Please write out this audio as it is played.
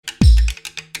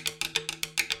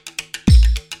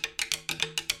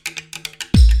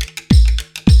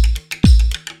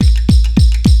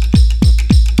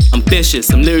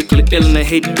ambitious. I'm lyrically ill and I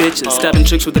hate bitches. Stabbing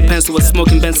tricks with a pencil while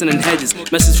smoking Benson and hedges.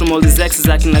 Messages from all these exes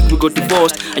acting like we got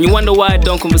divorced. And you wonder why I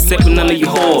don't conversate with none of you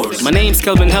whores. My name's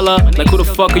Kelvin hella, like who the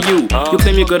fuck are you? You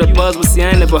claim you got a buzz, but see I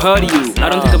ain't never heard of you. I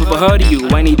don't think I've ever heard of you.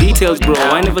 I need details, bro.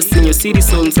 I never seen your CD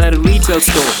sold inside a retail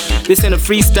store. This ain't a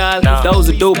freestyle, that was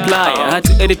a dope lie. I had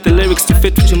to edit the lyrics to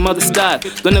fit with your mother's style.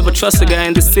 Don't ever trust a guy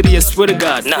in this city, I swear to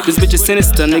God. This bitch is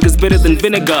sinister, niggas better than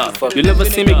vinegar. You'll never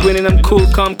see me grinning, I'm cool,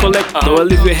 calm, collect. Though I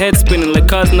leave your head spinning like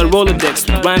cars in a Rolodex.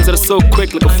 With rhymes that are so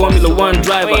quick like a Formula 1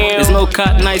 driver. There's no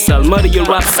cut nice, I'll murder your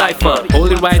rap cipher.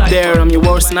 Hold it right there, I'm your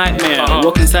worst nightmare.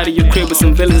 Walk inside of your crib with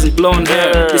some villains with blonde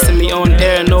hair. Listen me on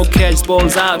air, no catch,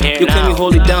 balls out. You claim you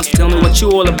hold it down, so tell me what you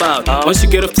all about. Once you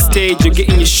get off the stage, you're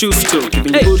getting your shoes too.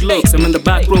 Giving you good looks, I'm in the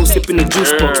back row sipping the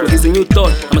juice box. Well, here's a new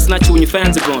thought, I'ma snatch you when your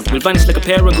fans are gone. We'll vanish like a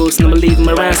pair of ghosts and I'ma leave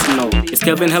my ransom note. It's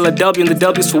Kelvin hella W and the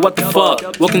W's for what the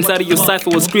fuck. Walk inside of your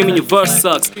cipher while screaming your verse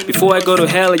sucks. Before I go to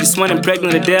hell, I just want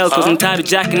impregnate Adele. Cause I'm tired of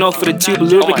jacking off with a tube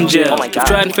of lubricant gel. If you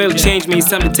try and fail to change me, it's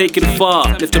time to take it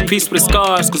far. Lift a priest with the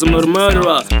scars, cause I'm not a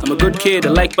murderer. I'm a good kid, I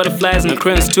like butterflies and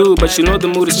crayons too. But you know the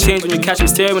mood has changed when you catch me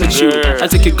staring at you. I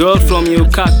take your girl from you,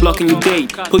 cock blocking your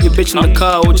date. Pull your bitch in the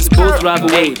car or just both drive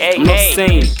away. I'm not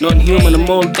sane, not human, I'm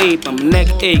all ape. I'm neck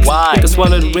aches, like I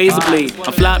swallowed a razor blade.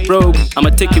 I'm flat broke, I'ma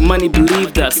take your money,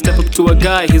 believe that. Step up to a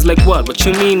guy, he's like what? What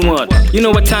you mean what? You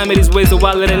know what time it is, where's the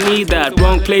wallet, I need that.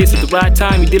 Wrong place at the right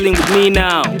time, you're dealing with me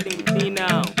now.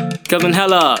 Kelvin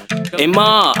hella, hey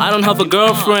ma, I don't have a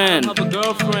girlfriend.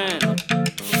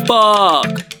 Fuck.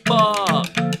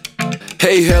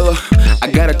 Hey hella,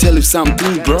 I gotta tell you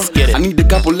something, bro. I need a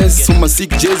couple lessons for my sick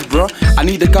jazz, bro. I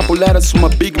need a couple ladders for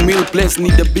my big meal place.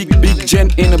 Need a big gen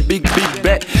and a big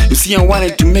bet. You see, I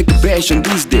wanted to make a bash on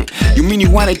this day. You mean you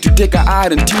wanted to take a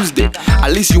out on Tuesday?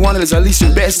 At least you wanted, at least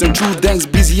your best and true. Thanks,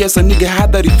 busy as a nigga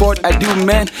had the report. I do,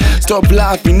 man. Stop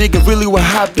laughing, nigga. Really, what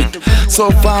happened?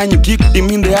 So fine, you kicked him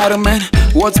in the other man.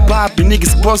 What's poppin', nigga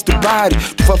supposed to party.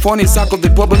 To find funny sack of the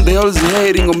problem, they always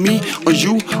hating on me, on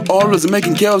you. Always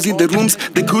making chaos in the rooms.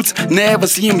 The goods, never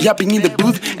see him yapping in the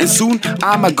booth. And soon,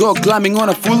 I'ma go climbing on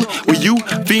a fool. With you,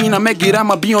 fiend, I make it,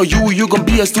 I'ma be on you. You gon'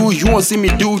 be a stool, you won't see me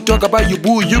do. Talk about you,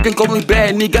 boo, you can call me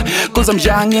bad, nigga. Cause I'm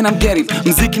young and I'm getting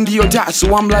music in the oda,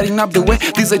 so I'm lighting up the way.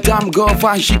 This a time, go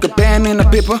find, she got pen and a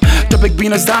paper. Topic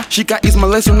being a star, Shika is my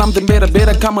lesson. I'm the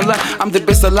better, come alive. I'm the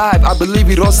best alive, I believe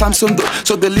it all, Samsung though.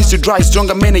 So the least you dry,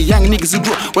 stronger man, young niggas who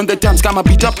grow. When the times come, I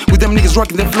beat up with them niggas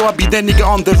rocking the floor. I be that nigga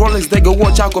on the Rolex, they go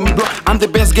watch out on me, bro. I'm the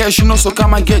best guy, you know, so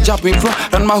come and get jumping, bro.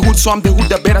 Run my hood, so I'm the hood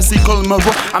that better see, call me bro.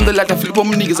 I'm the light, I flip on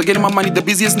my niggas, I get my money, the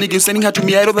busiest nigga. You sending her to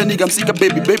me, I know the nigga, I'm sick of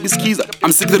baby skis.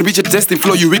 I'm sick of the bitch at testing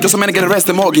flow. You weak, so man, I get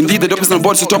arrested more. Indeed, the dope is on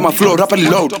board, so top my flow, rapidly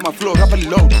load.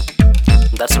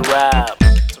 That's a rap.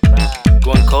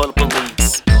 Go and call the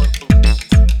police.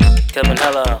 Kelvin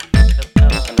hella.